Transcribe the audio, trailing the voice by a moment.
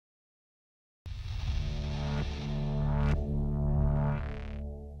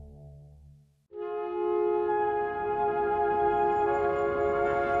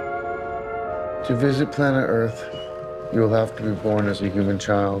To visit planet Earth, you will have to be born as a human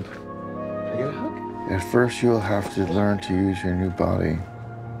child. Can I get a hug? At first, you will have to learn to use your new body,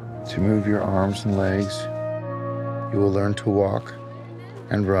 to move your arms and legs. You will learn to walk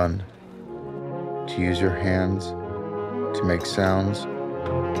and run, to use your hands, to make sounds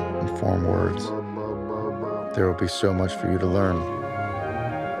and form words. There will be so much for you to learn,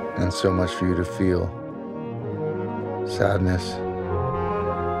 and so much for you to feel. Sadness,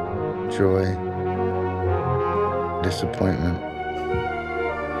 joy, disappointment,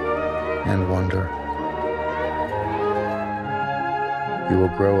 and wonder. You will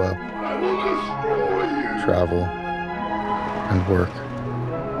grow up, travel, and work.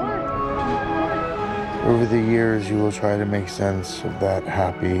 Over the years, you will try to make sense of that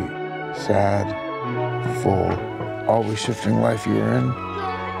happy, sad, full, always shifting life you are in.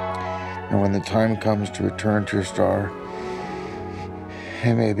 And when the time comes to return to your star,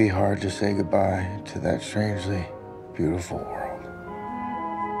 it may be hard to say goodbye to that strangely beautiful world.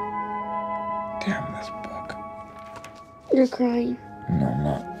 Damn this book. You're crying. No, I'm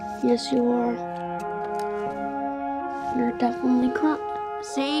not. Yes, you are. You're definitely crying.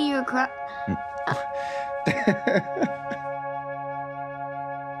 See, you're crying.